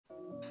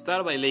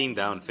Start by laying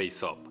down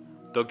face up.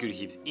 Tuck your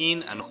hips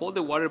in and hold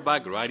the water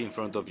bag right in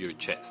front of your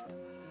chest.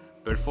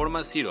 Perform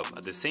a sit-up.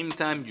 At the same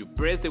time, you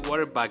press the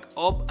water bag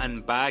up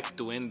and back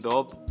to end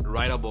up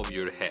right above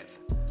your head.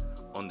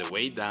 On the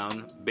way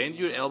down, bend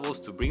your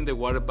elbows to bring the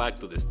water bag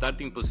to the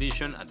starting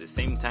position. At the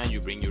same time, you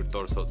bring your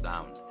torso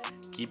down,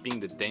 keeping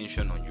the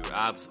tension on your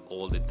abs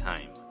all the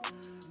time.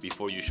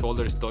 Before your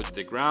shoulders touch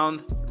the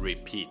ground,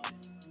 repeat.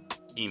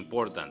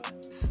 Important,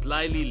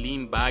 slightly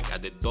lean back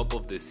at the top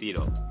of the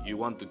sit-up. You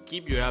want to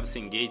keep your abs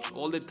engaged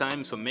all the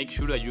time, so make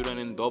sure that you don't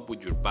end up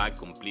with your back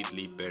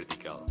completely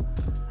vertical.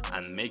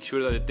 And make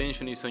sure that the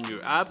tension is on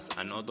your abs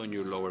and not on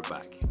your lower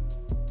back.